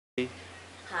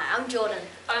I'm Jordan.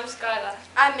 I'm Skylar.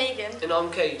 I'm Megan. And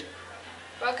I'm Cade.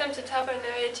 Welcome to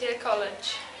Taupo-nui-a-Tia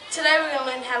College. Today we're going to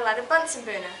learn how to light a Bunsen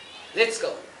burner. Let's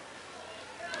go.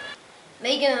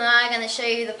 Megan and I are going to show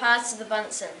you the parts of the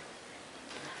Bunsen.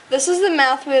 This is the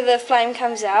mouth where the flame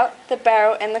comes out, the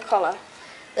barrel and the collar.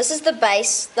 This is the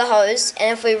base, the hose,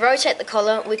 and if we rotate the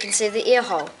collar we can see the air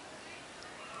hole.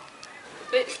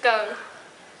 Let's go.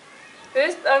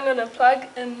 First I'm going to plug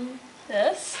in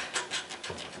this.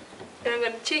 And I'm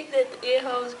going to check that the air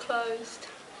hole is closed.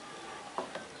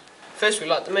 First we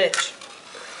light the match.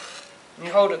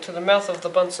 You hold it to the mouth of the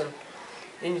Bunsen.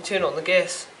 Then you turn on the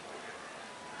gas.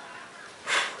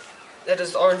 That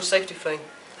is the orange safety flame.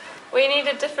 We need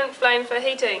a different flame for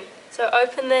heating, so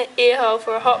open the air hole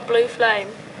for a hot blue flame.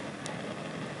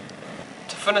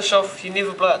 To finish off, you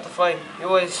never blow out the flame. You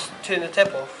always turn the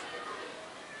tap off.